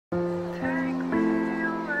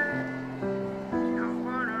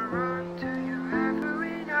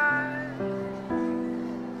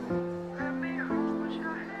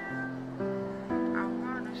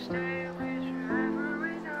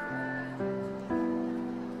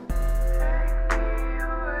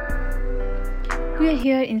We are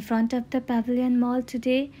here in front of the Pavilion Mall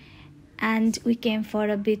today and we came for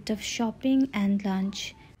a bit of shopping and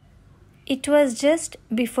lunch. It was just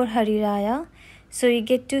before Hari Raya, so you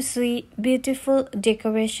get to see beautiful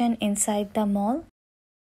decoration inside the mall.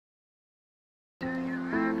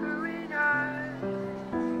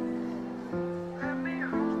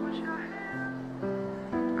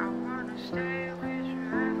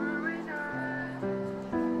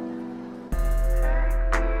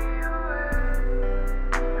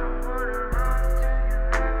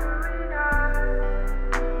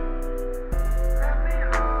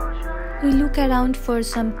 We look around for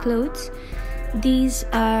some clothes. These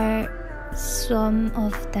are some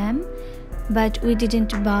of them, but we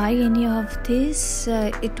didn't buy any of this.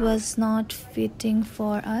 It was not fitting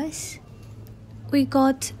for us. We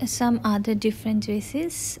got some other different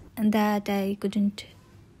dresses that I couldn't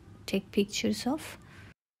take pictures of.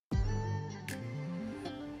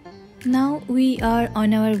 Now we are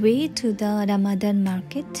on our way to the Ramadan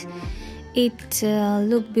market. It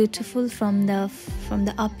looked beautiful from the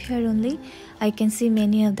up here only. I can see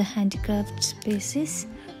many of the handicraft spaces.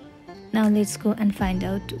 Now let's go and find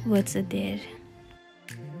out what's there.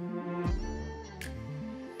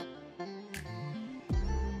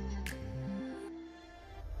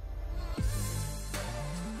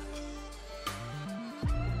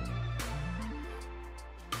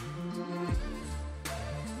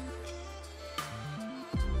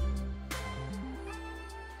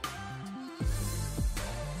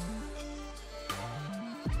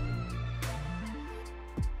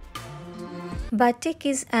 Batik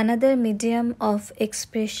is another medium of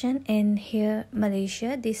expression in here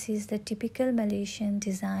Malaysia. This is the typical Malaysian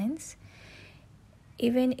designs.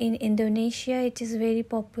 Even in Indonesia it is very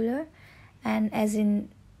popular, and as in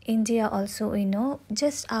India also we know,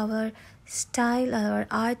 just our style, our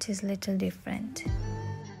art is little different.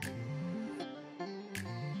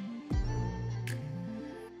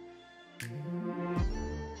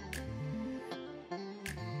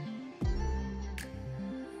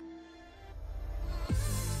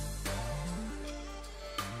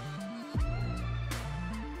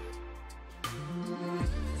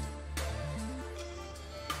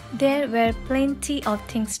 There were plenty of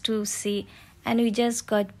things to see and we just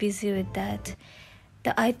got busy with that.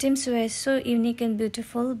 The items were so unique and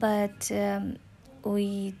beautiful, but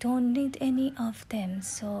we don't need any of them,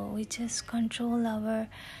 so we just control our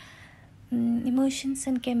emotions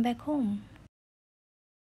and came back home.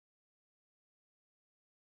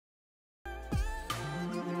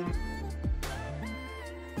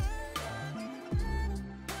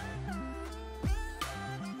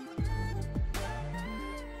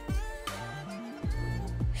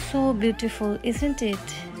 So beautiful, isn't it?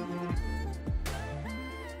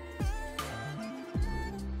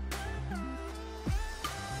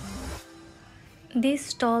 This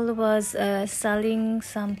stall was selling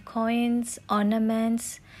some coins,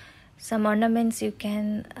 ornaments. Some ornaments you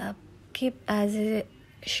can keep as a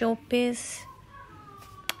showpiece.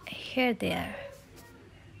 Here they are.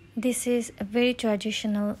 This is a very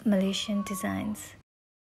traditional Malaysian designs.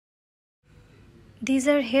 These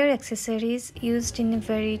are hair accessories used in a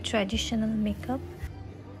very traditional makeup.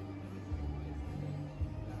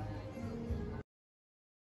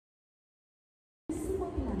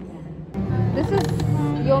 This is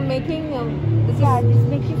you're making. This is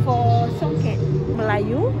making for songket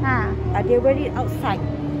Melayu. They wear it outside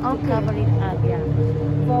to cover it up. Yeah.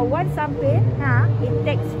 For one sampai, it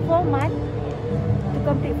takes 4 months to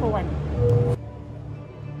complete for one.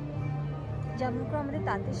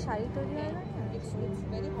 It's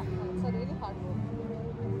very hard. It's a really hard work.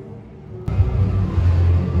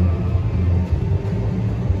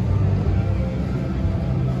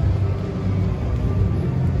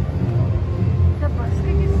 The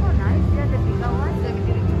basket is so nice. Yeah, the bigger one.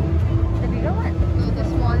 The bigger one. No, the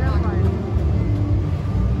smaller one.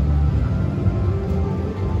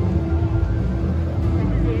 That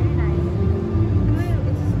is very nice.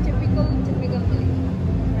 It's typical Malaysian.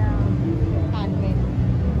 Yeah. Handmade.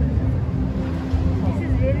 This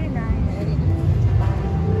is really nice. Very nice.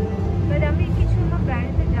 But আমি কিছু না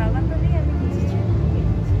ব্র্যান্ডের জায়গা তো নেই, আমি নিয়েছি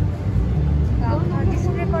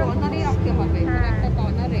display করার কর্নারে রাখতে হবে, একটা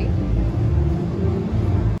কর্নারে।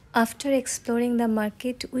 After exploring the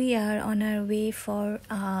market, we are on our way for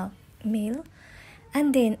a meal, and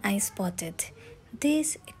then I spotted this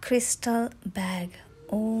crystal bag.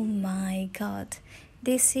 Oh my god,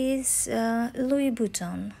 this is Louis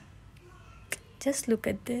Vuitton. Just look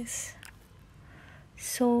at this.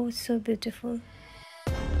 So beautiful.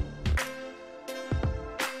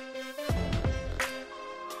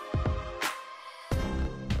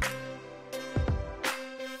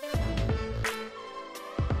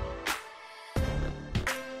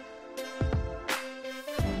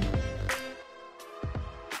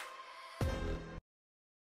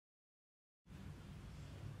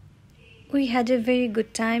 We had a very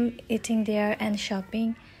good time eating there and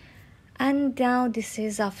shopping. And now this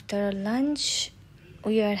is after lunch.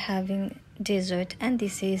 We are having dessert and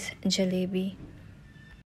this is jalebi.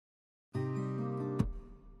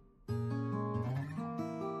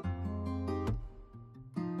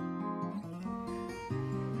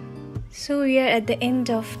 So we are at the end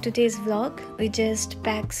of today's vlog. We just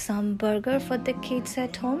packed some burger for the kids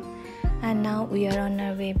at home and now we are on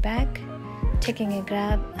our way back, taking a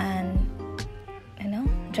grab and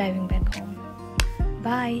driving back home.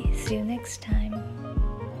 Bye, see you next time.